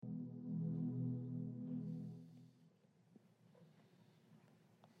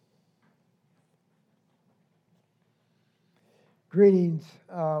Greetings.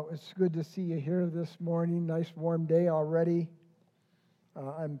 It's good to see you here this morning. Nice warm day already.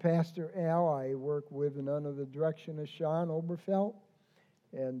 I'm Pastor Al. I work with and under the direction of Sean Oberfeld,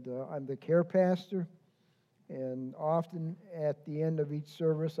 and I'm the care pastor. And often at the end of each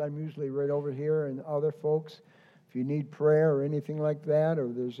service, I'm usually right over here, and other folks, if you need prayer or anything like that, or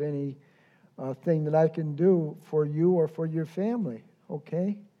there's any thing that I can do for you or for your family,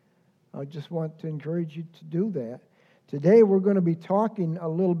 okay? I just want to encourage you to do that. Today we're going to be talking a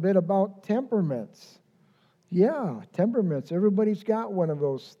little bit about temperaments. Yeah, temperaments. Everybody's got one of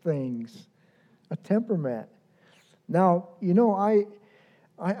those things, a temperament. Now, you know,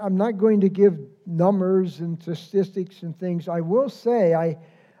 I'm not going to give numbers and statistics and things. I will say I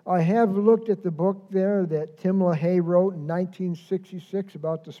have looked at the book there that Tim LaHaye wrote in 1966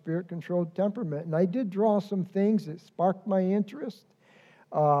 about the spirit-controlled temperament, and I did draw some things that sparked my interest.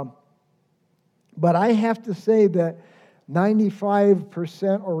 But I have to say that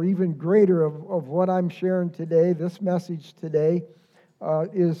 95% or even greater of what I'm sharing today, this message today,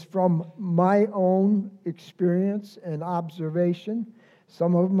 is from my own experience and observation.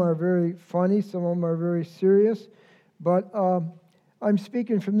 Some of them are very funny, some of them are very serious, but I'm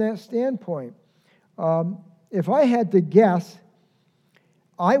speaking from that standpoint. If I had to guess,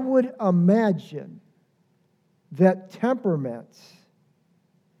 I would imagine that temperaments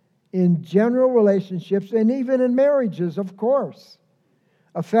in general relationships, and even in marriages, of course,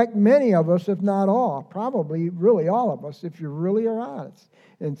 affect many of us, if not all, probably really all of us, if you really are honest,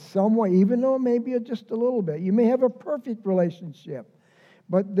 in some way, even though maybe just a little bit. You may have a perfect relationship,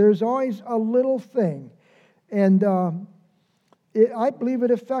 but there's always a little thing. And I believe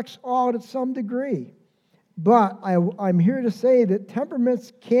it affects all to some degree. But I'm here to say that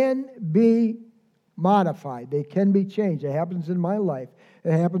temperaments can be modified. They can be changed. It happens in my life.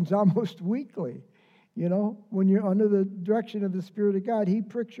 It happens almost weekly. You know, when you're under the direction of the Spirit of God, He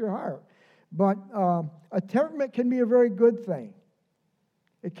pricks your heart. But a temperament can be a very good thing.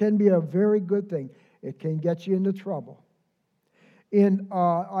 It can be a very good thing. It can get you into trouble.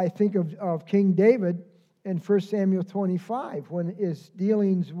 I think of King David in 1 Samuel 25, when his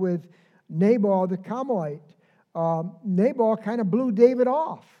dealings with Nabal the Carmelite. Nabal kind of blew David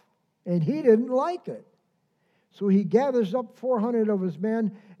off, and he didn't like it. So he gathers up 400 of his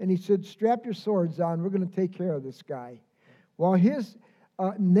men, and he said, strap your swords on, we're going to take care of this guy. Well,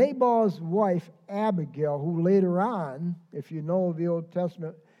 Nabal's wife, Abigail, who later on, if you know the Old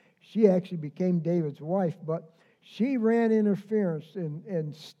Testament, she actually became David's wife, but she ran interference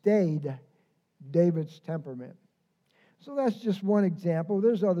and stayed David's temperament. So that's just one example.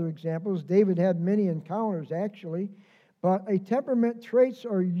 There's other examples. David had many encounters, actually, but a temperament traits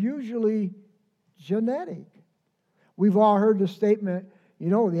are usually genetic. We've all heard the statement, you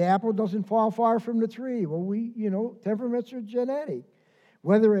know, the apple doesn't fall far from the tree. Well, temperaments are genetic.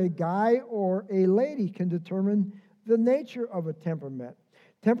 Whether a guy or a lady can determine the nature of a temperament.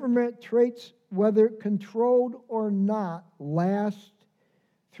 Temperament traits, whether controlled or not, last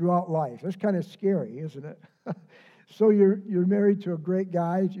throughout life. That's kind of scary, isn't it? So you're married to a great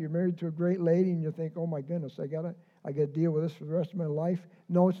guy, you're married to a great lady, and you think, oh my goodness, I gotta deal with this for the rest of my life.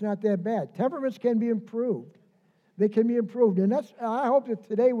 No, it's not that bad. Temperaments can be improved. They can be improved. And I hope that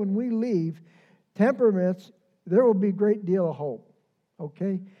today when we leave, temperaments, there will be a great deal of hope.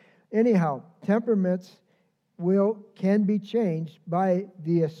 Okay? Anyhow, temperaments can be changed by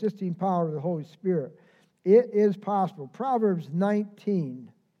the assisting power of the Holy Spirit. It is possible. Proverbs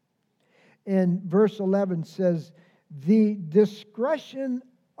 19 and verse 11 says, the discretion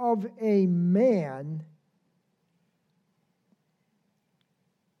of a man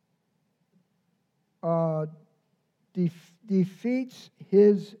defeats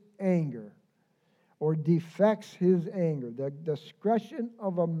his anger, or defects his anger. The discretion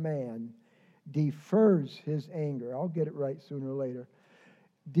of a man defers his anger. I'll get it right sooner or later.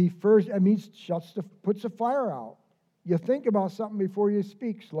 Defers, that means puts a fire out. You think about something before you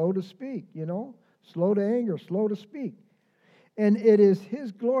speak. Slow to speak, slow to anger, slow to speak. And it is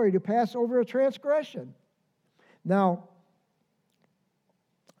His glory to pass over a transgression. Now,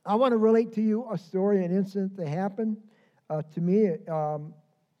 I want to relate to you a story, an incident that happened to me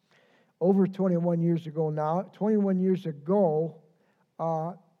over 21 years ago now. 21 years ago,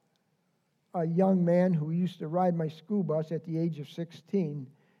 a young man who used to ride my school bus at the age of 16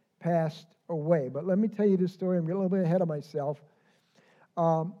 passed away. But let me tell you this story. I'm getting a little bit ahead of myself.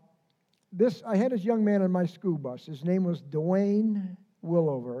 I had this young man on my school bus. His name was Dwayne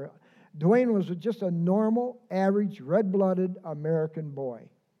Willover. Dwayne was just a normal, average, red-blooded American boy.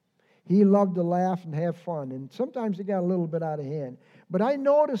 He loved to laugh and have fun, and sometimes it got a little bit out of hand. But I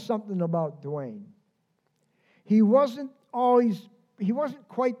noticed something about Dwayne. He wasn't always, he wasn't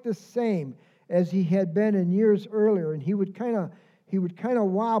quite the same as he had been in years earlier, and he would kind of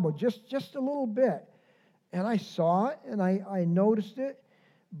wobble just a little bit. And I saw it, and I noticed it,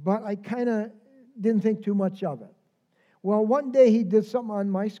 but I kind of didn't think too much of it. Well, one day he did something on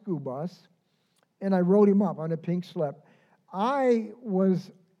my school bus, and I wrote him up on a pink slip. I was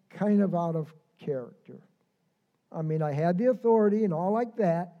kind of out of character. I mean, I had the authority and all like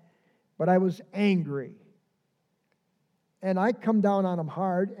that, but I was angry. And I come down on him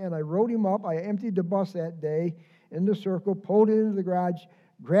hard, and I wrote him up. I emptied the bus that day in the circle, pulled it into the garage,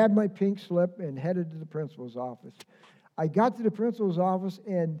 grabbed my pink slip, and headed to the principal's office. I got to the principal's office,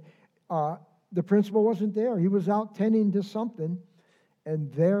 and the principal wasn't there. He was out tending to something,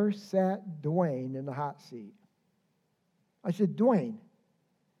 and there sat Dwayne in the hot seat. I said, Dwayne,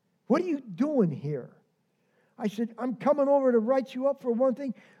 what are you doing here? I said, I'm coming over to write you up for one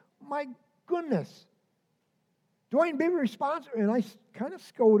thing. My goodness. Dwayne, be responsible. And I kind of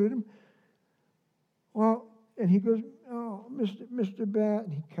scolded him. Well, and he goes, oh, Mr. Batt.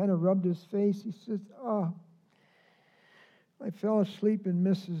 And he kind of rubbed his face. He says, oh, I fell asleep in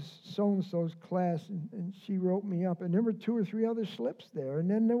Mrs. So-and-so's class, and she wrote me up. And there were 2 or 3 other slips there, and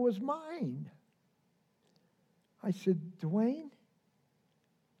then there was mine. I said, Dwayne,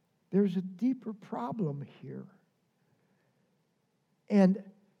 there's a deeper problem here. And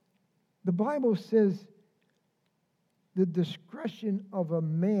the Bible says the discretion of a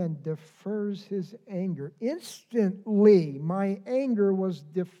man defers his anger. Instantly, my anger was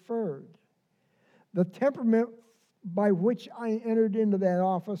deferred. The temperament by which I entered into that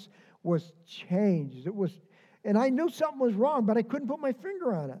office was changed. And I knew something was wrong, but I couldn't put my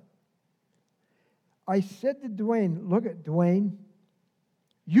finger on it. I said to Dwayne, look at Dwayne,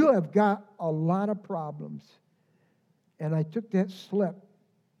 you have got a lot of problems. And I took that slip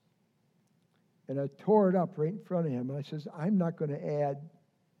and I tore it up right in front of him. And I says, I'm not going to add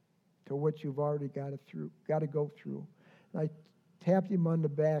to what you've already got to go through. And I tapped him on the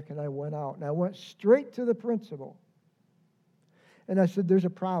back and I went out. And I went straight to the principal. And I said, there's a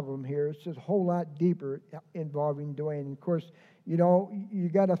problem here. It's just a whole lot deeper involving Dwayne. And of course, you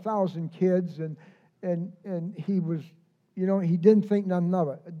got 1,000 kids, and he was, he didn't think nothing of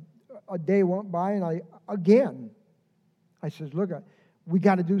it. A day went by, and I says, look, we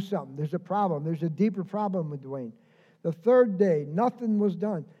got to do something. There's a problem. There's a deeper problem with Dwayne. The 3rd day, nothing was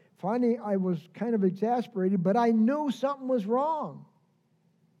done. Finally, I was kind of exasperated, but I knew something was wrong.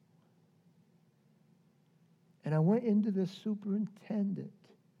 And I went into the superintendent,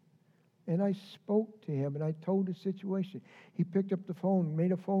 and I spoke to him, and I told the situation. He picked up the phone,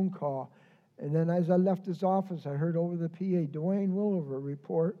 made a phone call, and then as I left his office, I heard over the PA, Dwayne Williver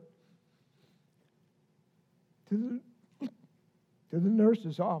report to the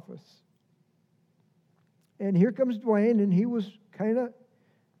nurse's office. And here comes Dwayne, and he was kind of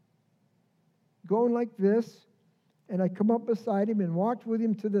going like this, and I come up beside him and walked with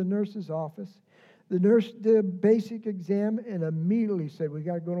him to the nurse's office. The nurse did a basic exam and immediately said, we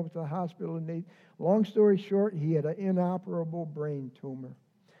got to go over to the hospital. And long story short, he had an inoperable brain tumor.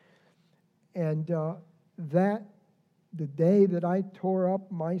 And the day that I tore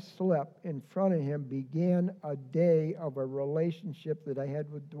up my slip in front of him began a day of a relationship that I had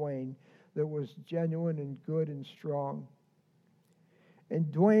with Dwayne that was genuine and good and strong. And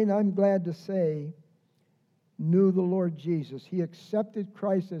Dwayne, I'm glad to say, knew the Lord Jesus. He accepted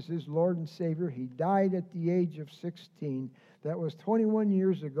Christ as his Lord and Savior. He died at the age of 16. That was 21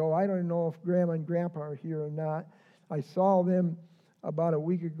 years ago. I don't know if Grandma and Grandpa are here or not. I saw them about a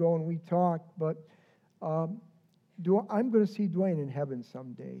week ago and we talked, but I'm going to see Dwayne in heaven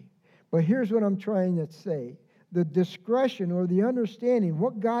someday. But here's what I'm trying to say. The discretion or the understanding,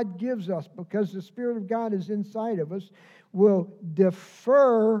 what God gives us, because the Spirit of God is inside of us, will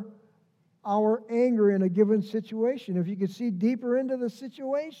defer our anger in a given situation, if you could see deeper into the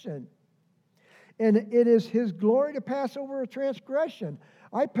situation. And it is His glory to pass over a transgression.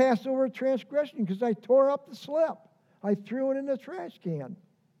 I passed over a transgression because I tore up the slip. I threw it in the trash can.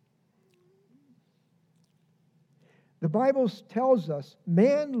 The Bible tells us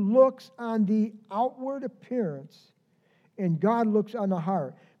man looks on the outward appearance and God looks on the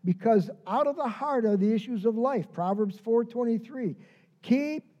heart, because out of the heart are the issues of life. Proverbs 4:23.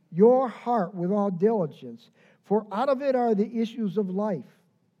 Keep your heart with all diligence, for out of it are the issues of life.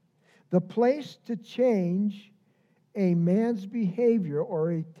 The place to change a man's behavior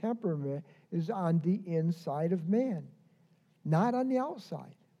or a temperament is on the inside of man, not on the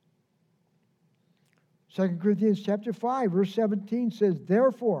outside. 2 Corinthians chapter 5, verse 17 says,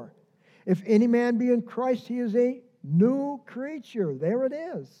 therefore, if any man be in Christ, he is a new creature. There it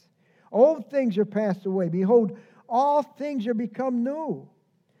is. Old things are passed away. Behold, all things are become new.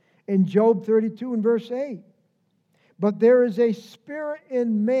 In Job 32 and verse 8. But there is a spirit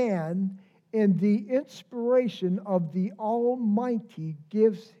in man, and the inspiration of the Almighty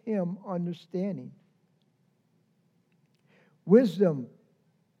gives him understanding. Wisdom,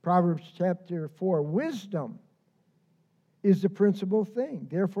 Proverbs chapter 4, wisdom is the principal thing.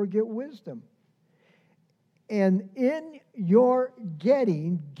 Therefore, get wisdom. And in your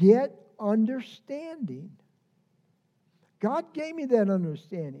getting, get understanding. God gave me that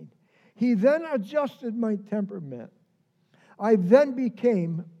understanding. He then adjusted my temperament. I then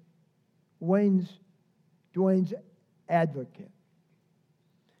became Dwayne's advocate.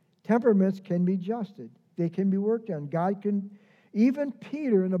 Temperaments can be adjusted. They can be worked on. God can, even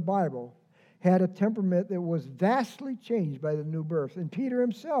Peter in the Bible had a temperament that was vastly changed by the new birth. And Peter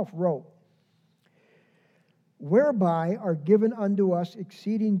himself wrote, whereby are given unto us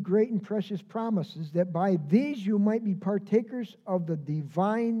exceeding great and precious promises, that by these you might be partakers of the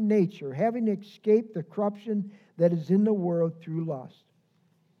divine nature, having escaped the corruption that is in the world through lust.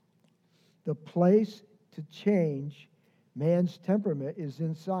 The place to change man's temperament is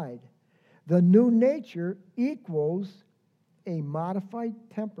inside. The new nature equals a modified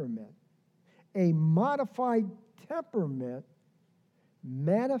temperament. A modified temperament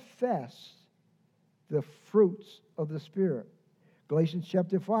manifests the fruits of the Spirit. Galatians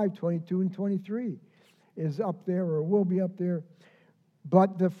chapter 5, 22 and 23 is up there, or will be up there.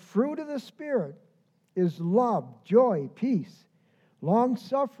 But the fruit of the Spirit is love, joy, peace,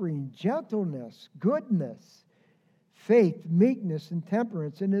 long-suffering, gentleness, goodness, faith, meekness, and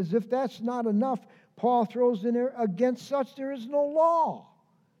temperance. And as if that's not enough, Paul throws in there, against such there is no law.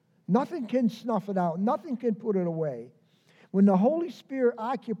 Nothing can snuff it out. Nothing can put it away. When the Holy Spirit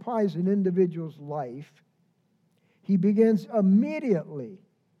occupies an individual's life, he begins immediately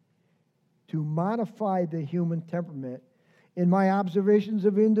to modify the human temperament. In my observations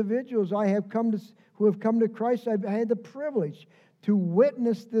of individuals who have come to Christ, I've had the privilege to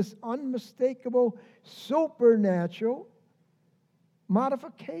witness this unmistakable supernatural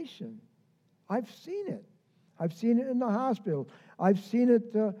modification. I've seen it. I've seen it in the hospital. I've seen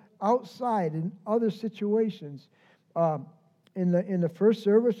it outside in other situations. In the first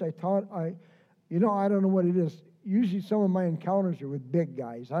service, I don't know what it is. Usually some of my encounters are with big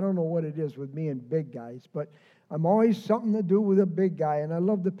guys. I don't know what it is with me and big guys, but I'm always something to do with a big guy, and I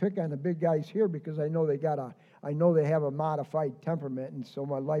love to pick on the big guys here because I know they have a modified temperament, and so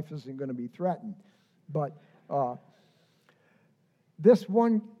my life isn't going to be threatened. But this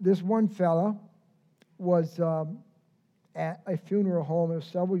one fella was at a funeral home. It was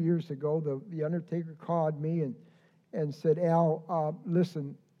several years ago. The undertaker called me and said, Al,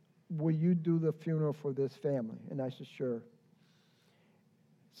 listen, will you do the funeral for this family? And I said, sure.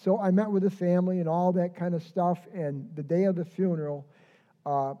 So I met with the family and all that kind of stuff, and the day of the funeral,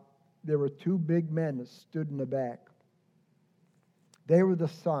 there were two big men that stood in the back. They were the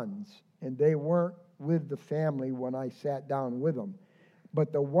sons, and they weren't with the family when I sat down with them.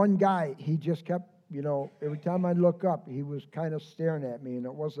 But the one guy, he just kept, every time I look up, he was kind of staring at me, and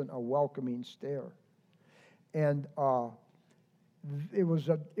it wasn't a welcoming stare. And it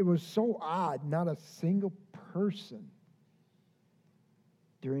was so odd. Not a single person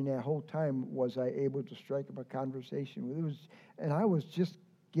during that whole time was I able to strike up a conversation with. And I was just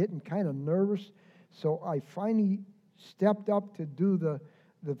getting kind of nervous. So I finally stepped up to do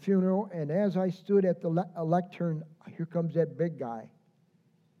the funeral. And as I stood at the lectern, here comes that big guy.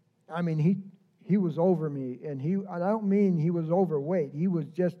 I mean, he was over me, and I don't mean he was overweight. He was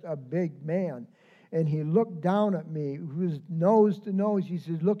just a big man. And he looked down at me, who's nose to nose. He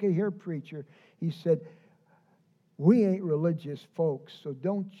says, look at here, preacher. He said, we ain't religious folks, so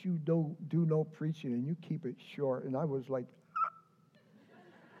don't you do no preaching, and you keep it short. And I was like,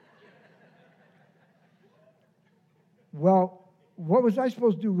 well, what was I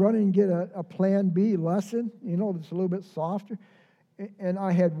supposed to do, run and get a Plan B lesson, that's a little bit softer? And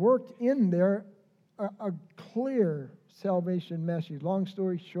I had worked in there a clear salvation message. Long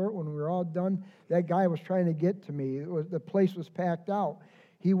story short, when we were all done, that guy was trying to get to me. The place was packed out.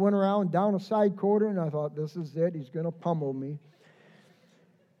 He went around down a side corridor, and I thought, this is it. He's going to pummel me.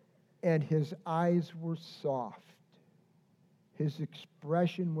 And his eyes were soft. His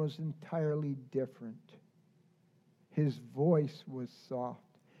expression was entirely different. His voice was soft.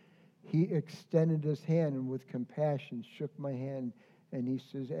 He extended his hand and with compassion shook my hand, and he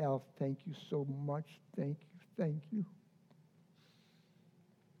says, Al, thank you so much. Thank you.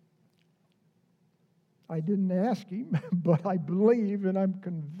 I didn't ask him, but I believe and I'm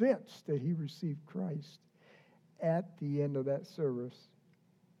convinced that he received Christ at the end of that service.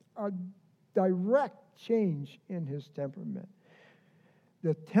 direct change in his temperament.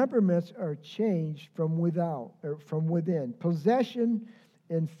 The temperaments are changed from without, or from within. Possession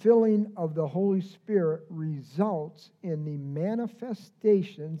and filling of the Holy Spirit results in the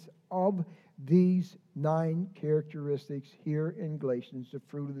manifestations of these 9 characteristics here in Galatians, the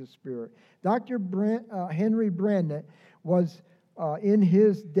fruit of the Spirit. Dr. Henry Brandnett was, in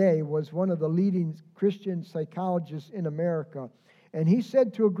his day, was one of the leading Christian psychologists in America. And he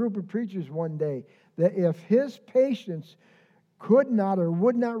said to a group of preachers one day that if his patients could not or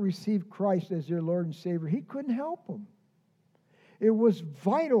would not receive Christ as their Lord and Savior, he couldn't help them. It was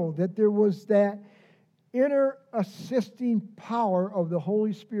vital that there was that inner assisting power of the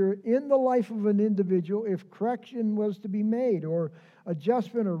Holy Spirit in the life of an individual if correction was to be made, or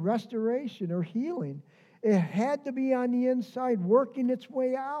adjustment, or restoration, or healing. It had to be on the inside, working its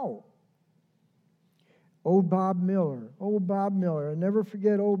way out. Old Bob Miller. I'll never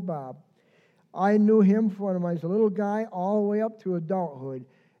forget old Bob. I knew him when I was a little guy all the way up to adulthood.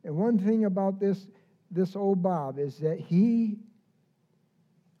 And one thing about this old Bob is that he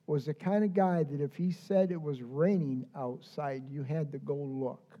was the kind of guy that if he said it was raining outside, you had to go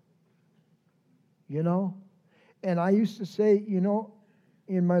look. You know? And I used to say, you know,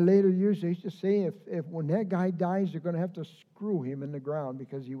 in my later years, I used to say if when that guy dies, they're going to have to screw him in the ground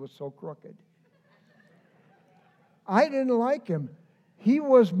because he was so crooked. I didn't like him. He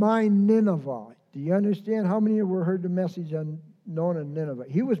was my Nineveh. Do you understand? How many of you heard the message on Noah and Nineveh?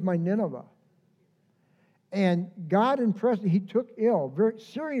 He was my Nineveh. And God impressed him. He took ill, very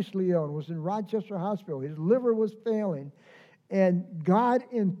seriously ill, and was in Rochester Hospital. His liver was failing. And God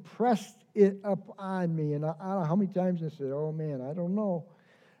impressed it upon me. And I don't know how many times I said, oh man, I don't know.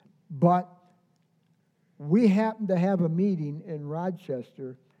 But we happened to have a meeting in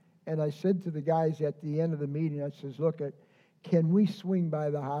Rochester. And I said to the guys at the end of the meeting, I says, look, can we swing by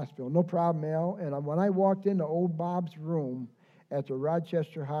the hospital? No problem, Al. And when I walked into old Bob's room at the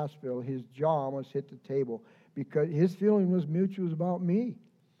Rochester Hospital, his jaw almost hit the table because his feeling was mutual, was about me.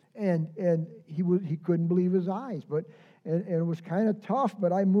 And he couldn't believe his eyes. And it was kind of tough,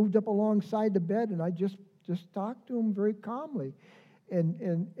 but I moved up alongside the bed and I just talked to him very calmly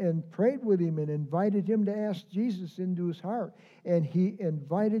and prayed with him and invited him to ask Jesus into his heart. And he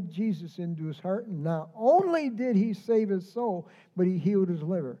invited Jesus into his heart, and not only did he save his soul, but he healed his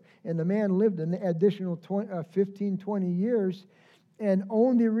liver. And the man lived an additional 15, 20 years, and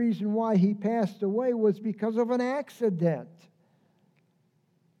only reason why he passed away was because of an accident.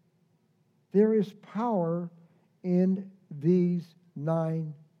 There is power in these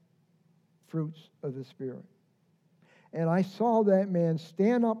 9 fruits of the Spirit. And I saw that man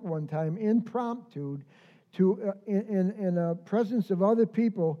stand up one time impromptu in the presence of other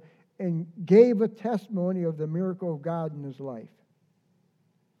people and gave a testimony of the miracle of God in his life.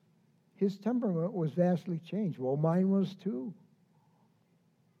 His temperament was vastly changed. Well, mine was too.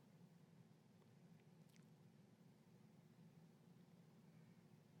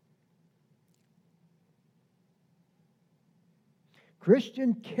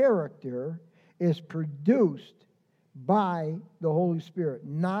 Christian character is produced by the Holy Spirit,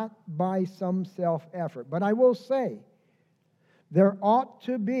 not by some self-effort. But I will say, there ought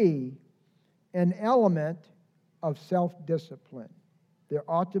to be an element of self-discipline. There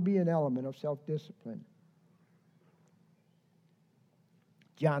ought to be an element of self-discipline.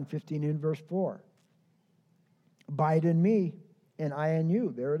 John 15 in verse 4. Abide in me, and I in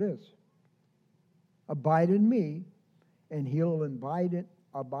you. There it is. Abide in me, and he'll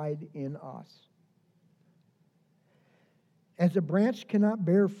abide in us. As a branch cannot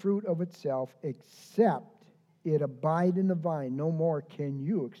bear fruit of itself except it abide in the vine, no more can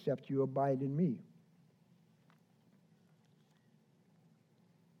you except you abide in me.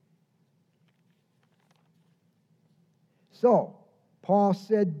 So, Paul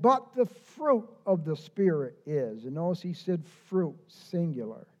said, but the fruit of the Spirit is. And notice he said fruit,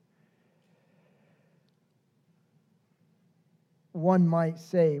 singular. One might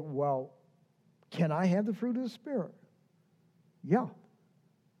say, well, can I have the fruit of the Spirit? Yeah.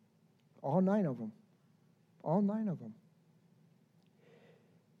 All 9 of them. All 9 of them.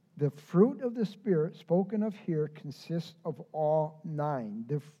 The fruit of the Spirit spoken of here consists of all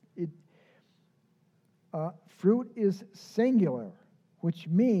 9. Fruit is singular, which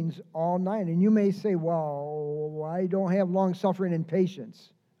means all 9. And you may say, well, I don't have long-suffering and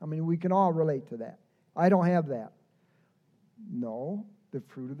patience. I mean, we can all relate to that. I don't have that. No, the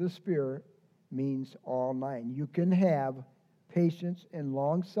fruit of the Spirit means all 9. You can have patience and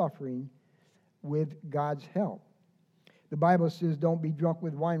long-suffering with God's help. The Bible says, don't be drunk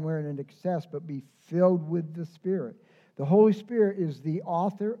with wine wherein in excess, but be filled with the Spirit. The Holy Spirit is the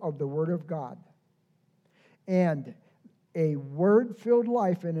author of the Word of God. And a Word-filled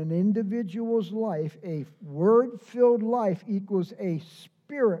life in an individual's life, a Word-filled life equals a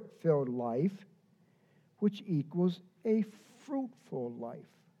Spirit-filled life, which equals a fruitful life.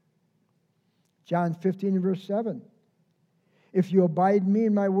 John 15 and verse 7. If you abide in me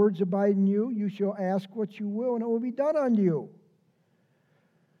and my words abide in you, you shall ask what you will, and it will be done unto you.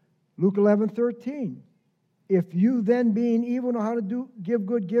 Luke 11:13. If you then, being evil, know how to give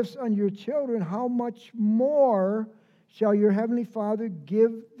good gifts unto your children, how much more shall your heavenly Father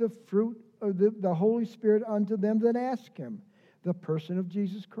give the fruit of the Holy Spirit unto them that ask him? The person of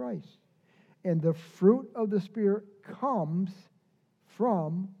Jesus Christ. And the fruit of the Spirit comes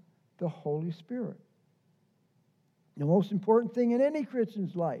from the Holy Spirit. The most important thing in any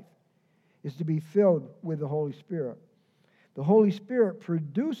Christian's life is to be filled with the Holy Spirit. The Holy Spirit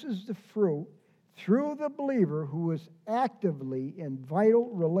produces the fruit through the believer who is actively in vital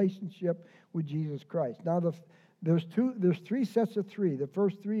relationship with Jesus Christ. Now, there's three sets of three. The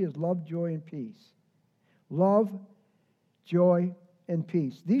first three is love, joy, and peace. Love, joy, and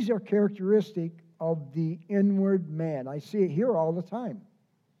peace. These are characteristic of the inward man. I see it here all the time.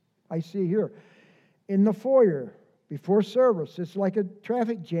 I see it here. In the foyer, before service, it's like a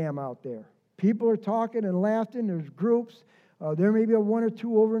traffic jam out there. People are talking and laughing. There's groups. There may be one or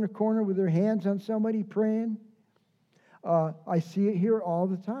two over in the corner with their hands on somebody praying. I see it here all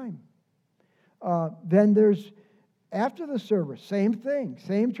the time. Then there's, after the service, same thing,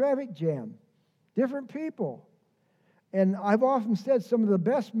 same traffic jam, different people. And I've often said some of the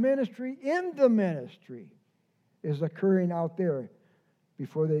best ministry in the ministry is occurring out there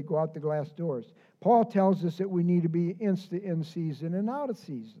before they go out the glass doors. Paul tells us that we need to be in season and out of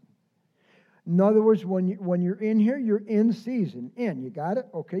season. In other words, when you're in here, you're in season. In, you got it?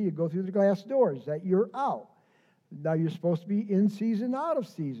 Okay, you go through the glass doors. That you're out. Now you're supposed to be in season, out of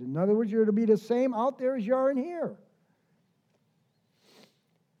season. In other words, you're to be the same out there as you are in here.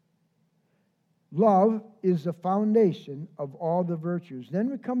 Love is the foundation of all the virtues.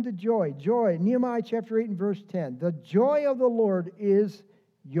 Then we come to joy. Joy, Nehemiah chapter 8 and verse 10. The joy of the Lord is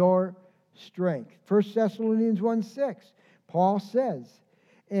your strength. 1 Thessalonians 1:6. Paul says,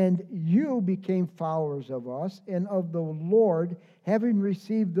 and you became followers of us and of the Lord, having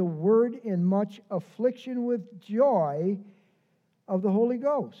received the word in much affliction with joy of the Holy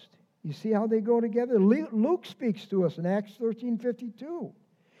Ghost. You see how they go together? Luke speaks to us in Acts 13:52.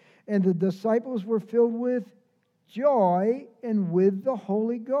 And the disciples were filled with joy and with the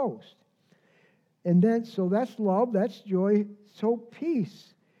Holy Ghost. And then, so that's love, that's joy, so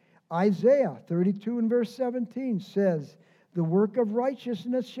peace. Isaiah 32 and verse 17 says, the work of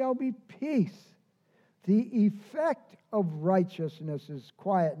righteousness shall be peace. The effect of righteousness is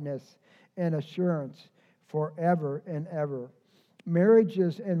quietness and assurance forever and ever.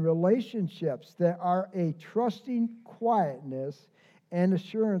 Marriages and relationships that are a trusting quietness and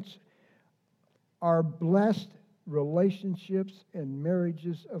assurance are blessed relationships and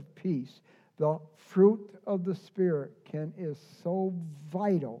marriages of peace. The fruit of the Spirit is so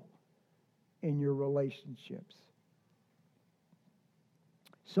vital in your relationships.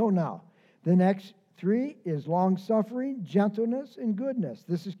 So now, the next three is long-suffering, gentleness, and goodness.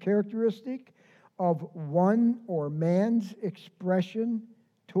 This is characteristic of one or man's expression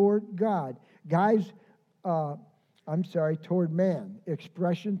toward God. Toward man.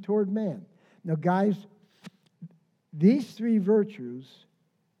 Expression toward man. Now, guys, these three virtues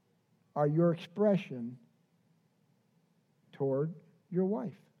are your expression toward your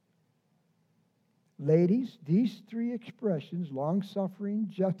wife. Ladies, these three expressions, long-suffering,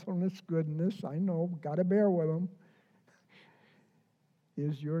 gentleness, goodness, I know, got to bear with them,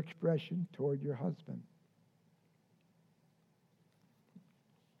 is your expression toward your husband.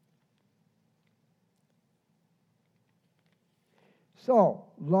 So,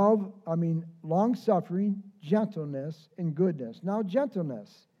 long-suffering, gentleness, and goodness. Now,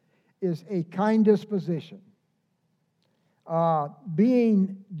 gentleness is a kind disposition.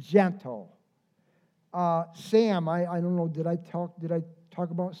 Being gentle. Sam, I don't know, did I talk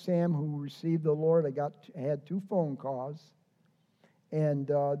about Sam who received the Lord? I had 2 phone calls. And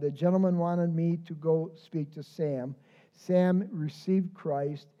the gentleman wanted me to go speak to Sam. Sam received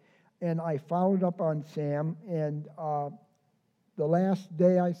Christ, and I followed up on Sam, and the last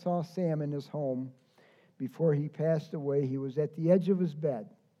day I saw Sam in his home, before he passed away, he was at the edge of his bed,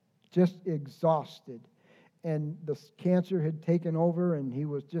 just exhausted. And the cancer had taken over, and he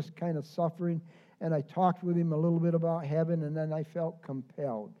was just kind of suffering. And I talked with him a little bit about heaven, and then I felt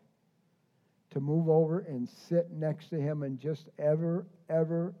compelled to move over and sit next to him and just ever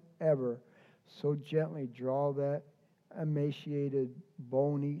so gently draw that emaciated,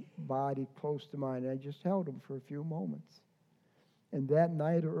 bony body close to mine. And I just held him for a few moments. And that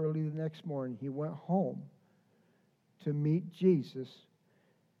night or early the next morning, he went home to meet Jesus,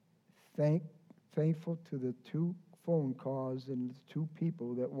 thankful to the 2 phone calls and the 2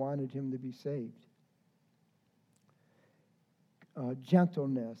 people that wanted him to be saved.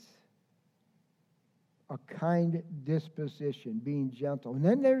 Gentleness, a kind disposition, being gentle. And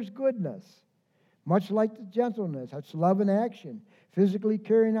then there's goodness, much like the gentleness. That's love in action, physically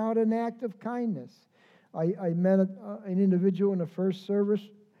carrying out an act of kindness. I met an individual in the first service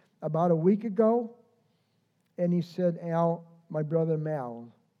about a week ago, and he said, Al, my brother Mal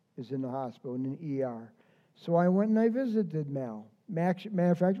is in the hospital in an ER. So I went and I visited Mal. Matter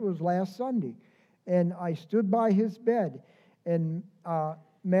of fact, it was last Sunday. And I stood by his bed, and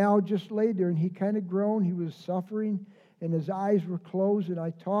Mal just laid there, and he kind of groaned. He was suffering, and his eyes were closed, and I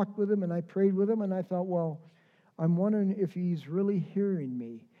talked with him, and I prayed with him, and I thought, well, I'm wondering if he's really hearing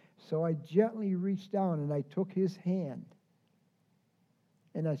me. So I gently reached down, and I took his hand,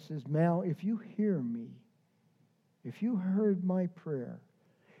 and I says, Mal, if you hear me, if you heard my prayer,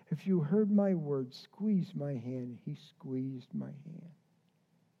 if you heard my words, squeeze my hand. He squeezed my hand.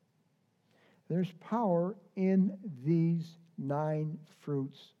 There's power in these 9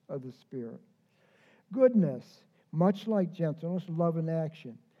 fruits of the Spirit. Goodness, much like gentleness, love in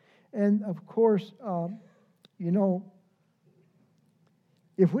action. And of course,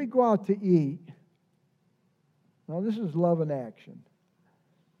 if we go out to eat, now this is love in action.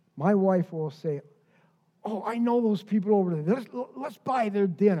 My wife will say, oh, I know those people over there. Let's buy their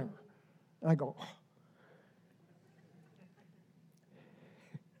dinner. And I go, oh.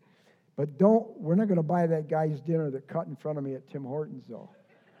 But we're not going to buy that guy's dinner that cut in front of me at Tim Hortons, though.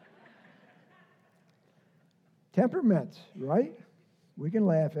 Temperaments, right? We can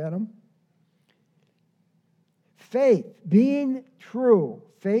laugh at them. Faith, being true.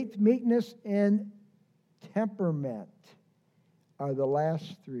 Faith, meekness, and temperament are the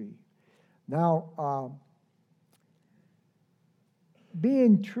last 3. Now,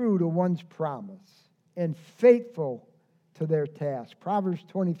 being true to one's promise and faithful to their task. Proverbs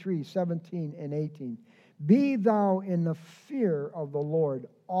 23, 17 and 18. Be thou in the fear of the Lord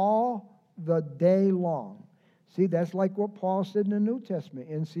all the day long. See, that's like what Paul said in the New Testament,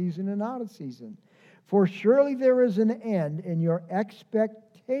 in season and out of season. For surely there is an end, and your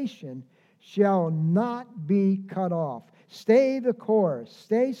expectation shall not be cut off. Stay the course.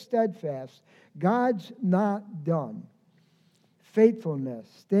 Stay steadfast. God's not done. Faithfulness,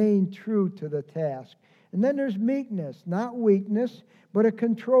 staying true to the task. And then there's meekness, not weakness, but a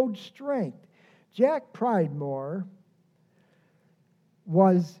controlled strength. Jack Pridemore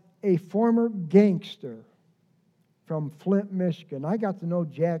was a former gangster from Flint, Michigan. I got to know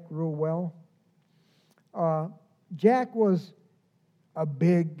Jack real well. Jack was a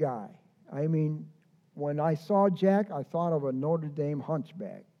big guy. I mean, when I saw Jack, I thought of a Notre Dame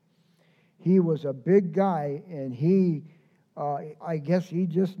hunchback. He was a big guy, and I guess he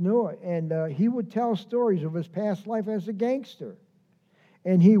just knew it. And he would tell stories of his past life as a gangster.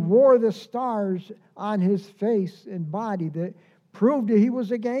 And he wore the stars on his face and body that proved that he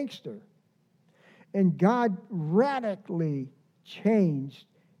was a gangster. And God radically changed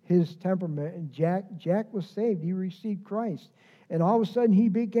his temperament. And Jack was saved. He received Christ. And all of a sudden he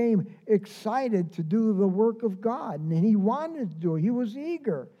became excited to do the work of God. And he wanted to do it. He was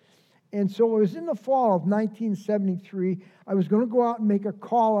eager. And so it was in the fall of 1973. I was going to go out and make a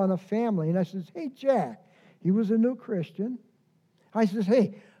call on a family. And I said, hey, Jack. He was a new Christian. I says,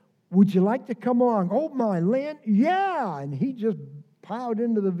 hey, would you like to come along? Oh, my land? Yeah. And he just piled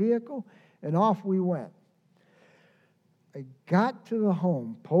into the vehicle, and off we went. I got to the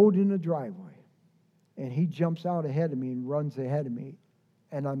home, pulled in the driveway, and he jumps out ahead of me and runs ahead of me.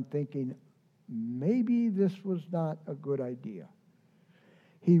 And I'm thinking, maybe this was not a good idea.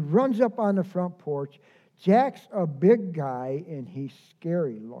 He runs up on the front porch. Jack's a big guy, and he's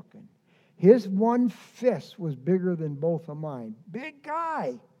scary looking. His one fist was bigger than both of mine. Big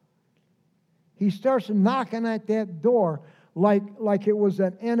guy. He starts knocking at that door like it was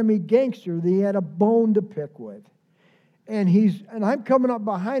an enemy gangster that he had a bone to pick with. And I'm coming up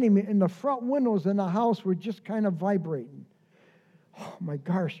behind him, and the front windows in the house were just kind of vibrating. Oh, my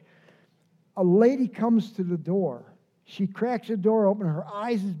gosh. A lady comes to the door. She cracks the door open, her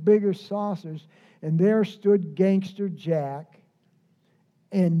eyes as big as saucers, and there stood Gangster Jack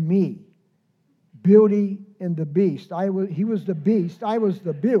and me. Beauty and the Beast. He was the Beast. I was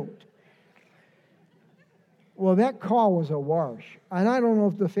the Beaut. Well, that call was a wash. And I don't know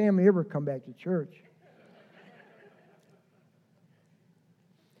if the family ever come back to church.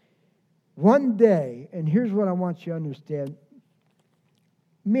 One day, and here's what I want you to understand,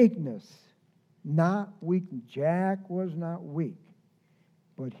 meekness, not weak. Jack was not weak,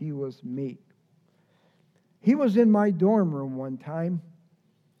 but he was meek. He was in my dorm room one time.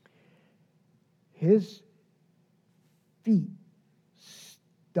 His feet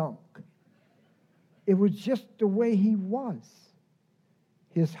stunk. It was just the way he was.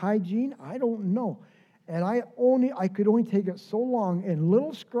 His hygiene, I don't know. And I could only take it so long, and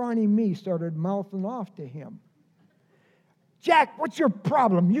little scrawny me started mouthing off to him. Jack, what's your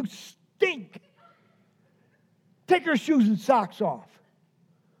problem? You stink. Take your shoes and socks off.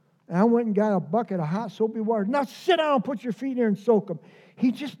 And I went and got a bucket of hot soapy water. Now sit down, put your feet in there and soak them.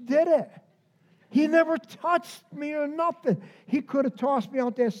 He just did it. He never touched me or nothing. He could have tossed me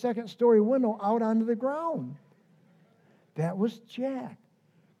out that second-story window out onto the ground. That was Jack.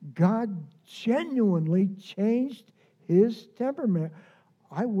 God genuinely changed his temperament.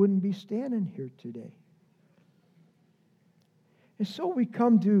 I wouldn't be standing here today. And so we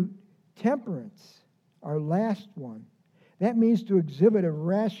come to temperance, our last one. That means to exhibit a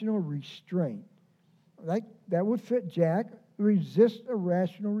rational restraint. That would fit Jack. Resist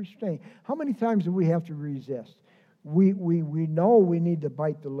irrational restraint. How many times do we have to resist? We know we need to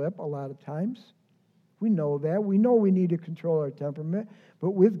bite the lip a lot of times. We know that. We know we need to control our temperament.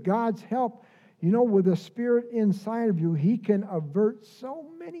 But with God's help, with the Spirit inside of you, He can avert so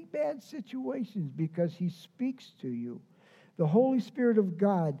many bad situations because He speaks to you. The Holy Spirit of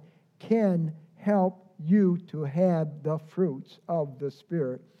God can help you to have the fruits of the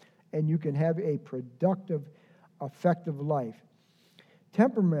Spirit, and you can have a productive, effective life.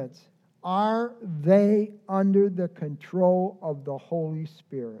 Temperaments, are they under the control of the Holy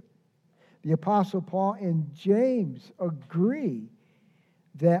Spirit? The Apostle Paul and James agree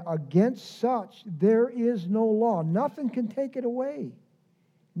that against such there is no law. Nothing can take it away.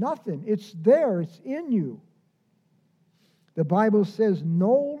 Nothing. It's there. It's in you. The Bible says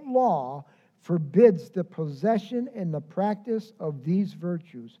no law forbids the possession and the practice of these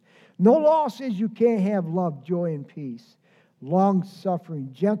virtues. No law says you can't have love, joy, and peace, long-suffering,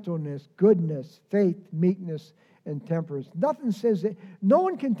 gentleness, goodness, faith, meekness, and temperance. Nothing says that. No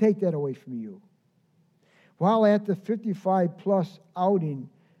one can take that away from you. While at the 55-plus outing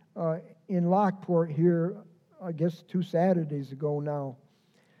in Lockport here, I guess 2 Saturdays ago now,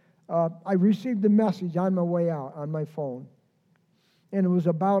 I received a message on my way out on my phone. And it was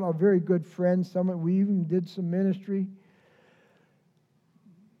about a very good friend. We even did some ministry.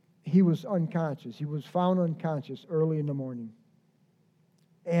 He was unconscious. He was found unconscious early in the morning.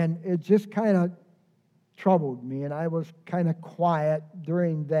 And it just kind of troubled me. And I was kind of quiet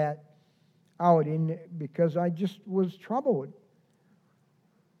during that outing because I just was troubled.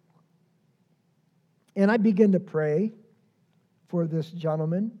 And I began to pray for this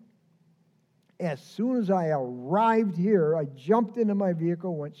gentleman. As soon as I arrived here, I jumped into my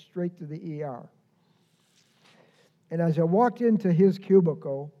vehicle, went straight to the ER. And as I walked into his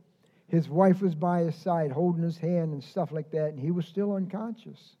cubicle, his wife was by his side holding his hand and stuff like that, and he was still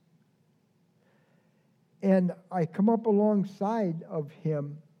unconscious. And I come up alongside of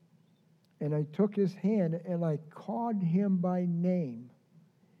him, and I took his hand, and I called him by name.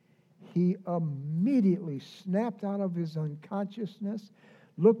 He immediately snapped out of his unconsciousness,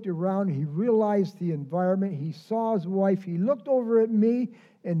 looked around, he realized the environment, he saw his wife, he looked over at me,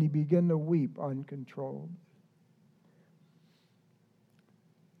 and he began to weep uncontrolled.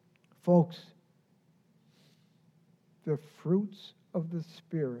 Folks, the fruits of the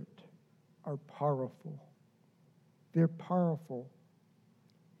Spirit are powerful. They're powerful.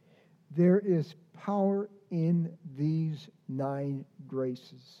 There is power in these 9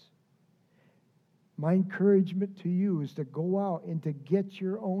 graces. My encouragement to you is to go out and to get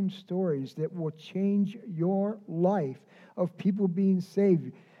your own stories that will change your life of people being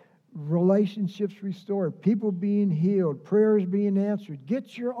saved, relationships restored, people being healed, prayers being answered.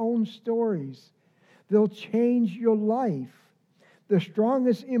 Get your own stories. They'll change your life. The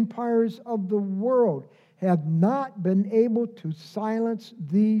strongest empires of the world have not been able to silence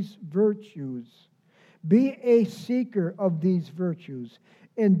these virtues. Be a seeker of these virtues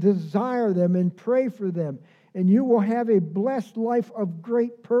and desire them and pray for them, and you will have a blessed life of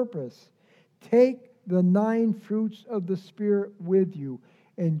great purpose. Take the 9 fruits of the Spirit with you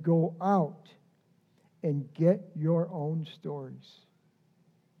and go out and get your own stories.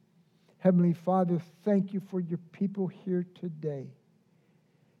 Heavenly Father, thank you for your people here today.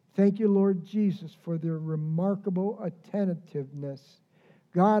 Thank you, Lord Jesus, for their remarkable attentiveness.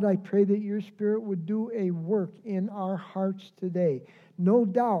 God, I pray that your Spirit would do a work in our hearts today. No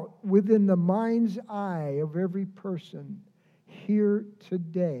doubt, within the mind's eye of every person here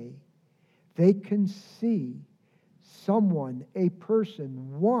today, they can see someone, a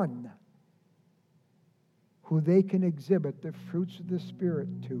person, one, who they can exhibit the fruits of the Spirit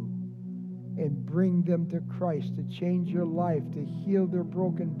to and bring them to Christ, to change their life, to heal their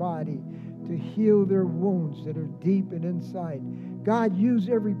broken body, to heal their wounds that are deep and inside. God, use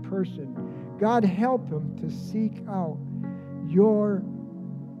every person. God, help them to seek out your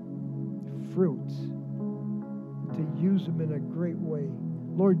fruits, to use them in a great way.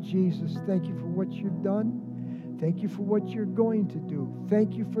 Lord Jesus, thank you for what you've done. Thank you for what you're going to do.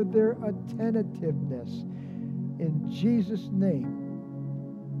 Thank you for their attentiveness. In Jesus' name,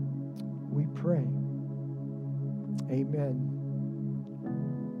 we pray. Amen.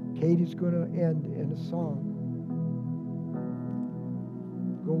 Katie's going to end in a song.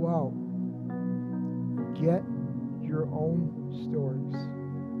 Go out. Get your own stories.